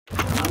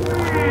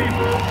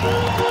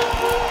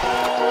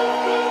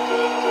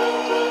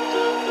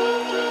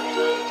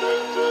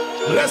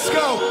Let's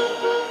go.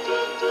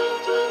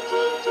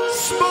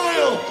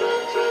 Smile.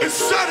 It's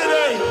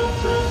Saturday.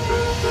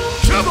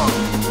 Come on.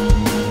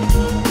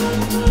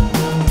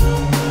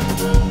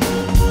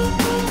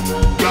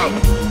 Go,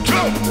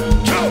 go,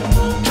 go,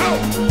 go,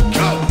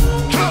 go,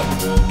 go,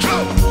 go,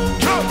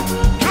 go,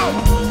 go.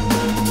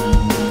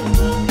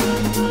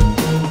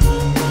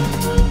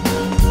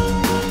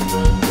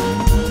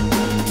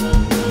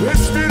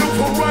 It's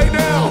beautiful right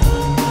now.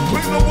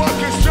 Clean the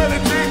walking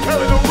strategy,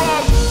 carry the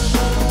rock.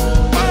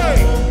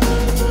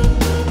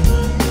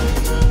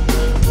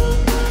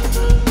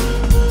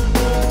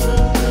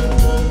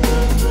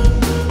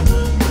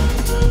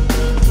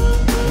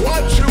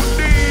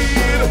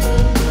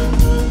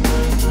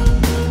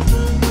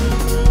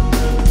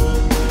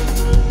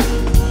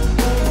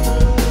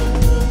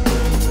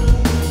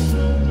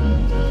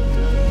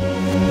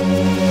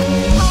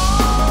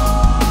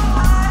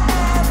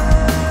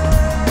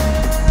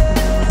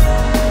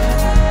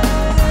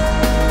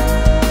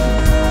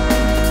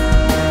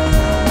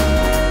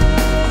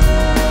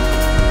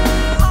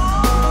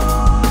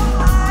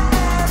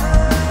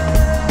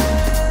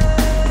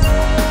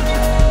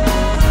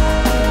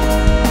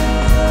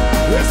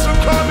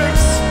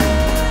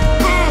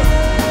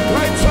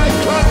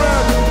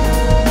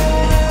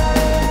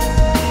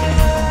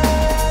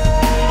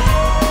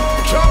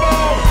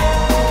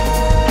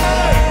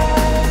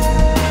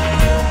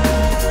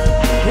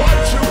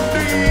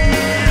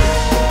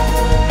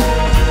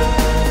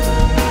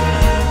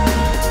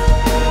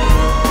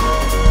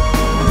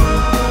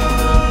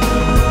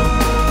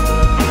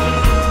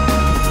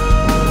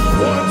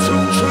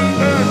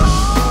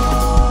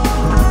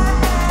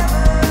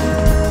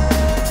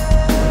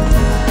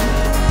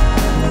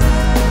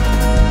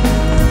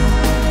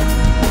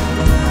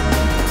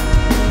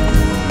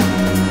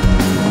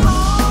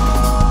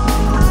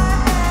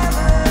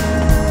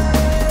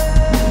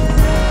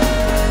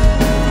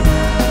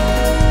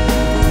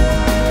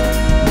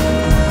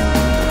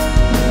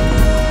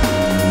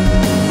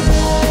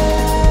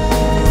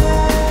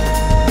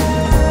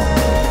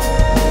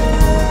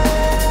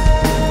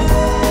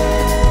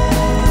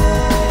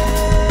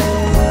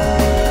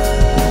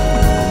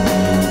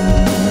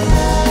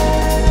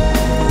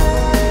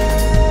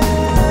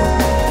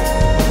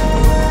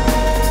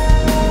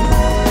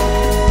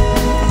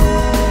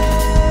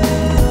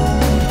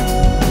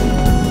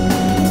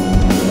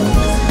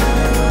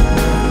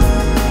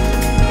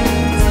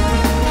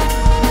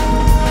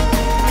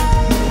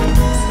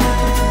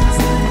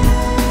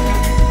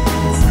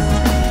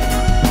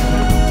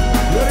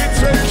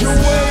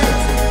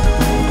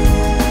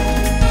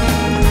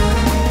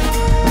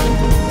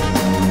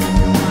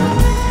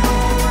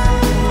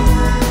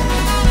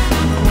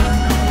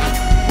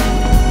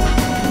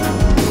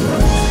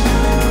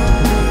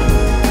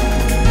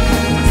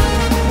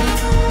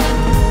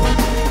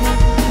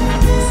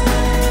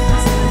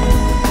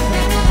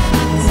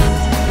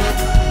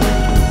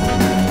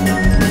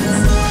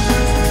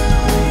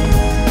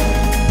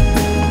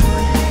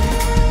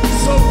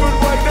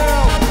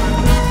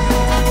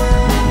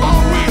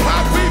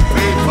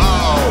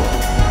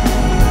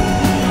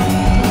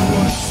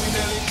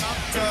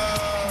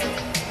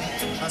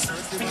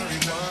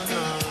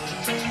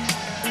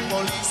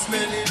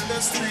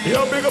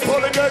 Yo, big up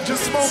all the ganja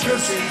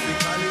smokers.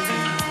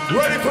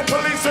 Ready for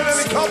police and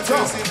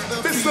helicopter.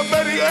 Mr.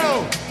 Betty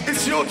L,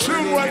 it's your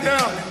tune right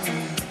now.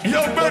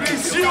 Yo, Betty,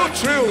 it's your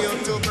tune.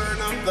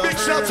 Big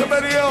shout to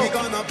Betty L.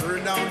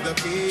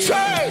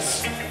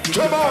 Chase!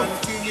 Come on.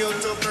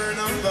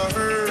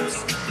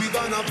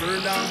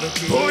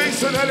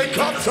 Police and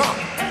helicopter.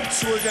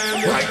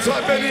 Right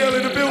time, Betty L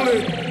in the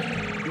building.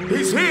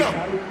 He's here.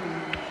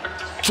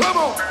 Come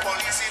on.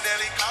 Police in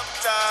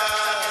helicopter.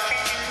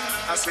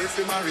 I swear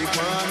for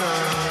marijuana.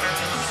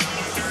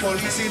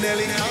 Police in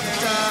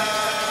helicopter.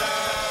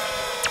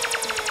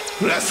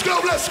 Let's go,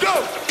 let's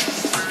go.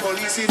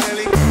 Police in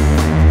helicopter.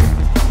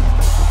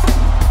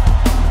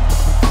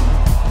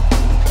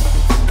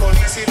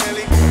 Police in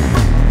helicopter.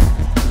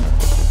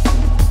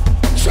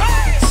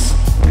 Chase!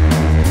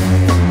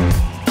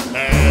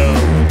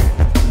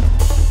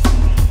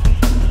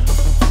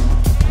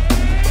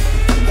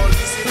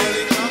 Police in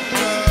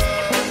helicopter.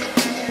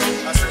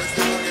 I swear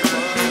for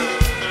marijuana.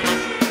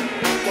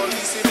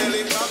 Police in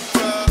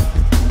helicopter.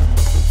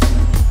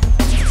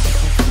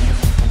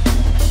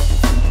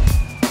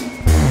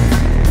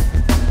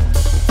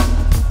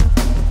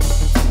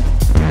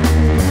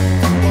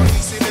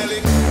 Police in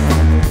helicopter.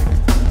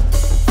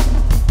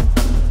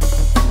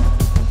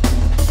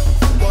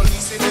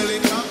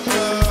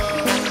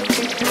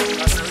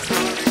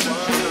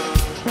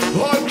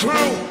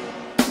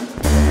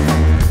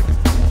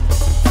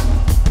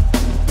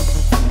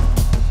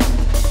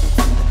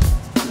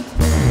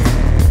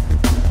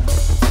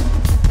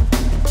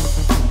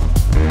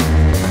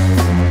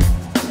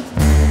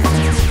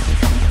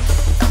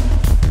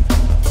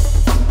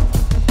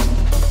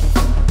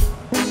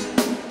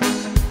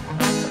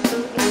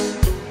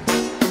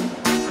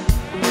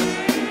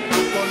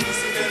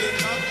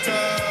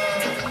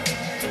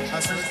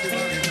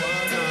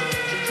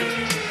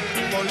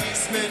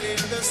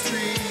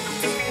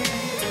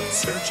 streets,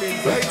 searching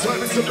for Hey,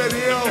 time is a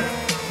video.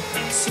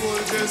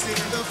 soldiers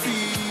in the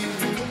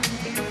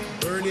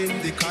field, burning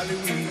the cali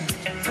weed.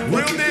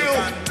 Real deal.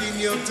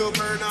 Continue to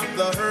burn up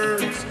the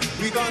herbs.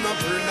 We gonna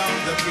burn down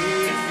the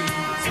cane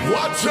fields.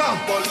 Watch out.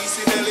 Police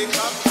in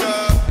helicopter.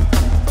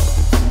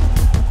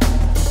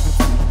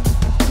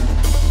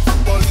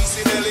 Police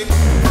in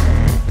helicopter.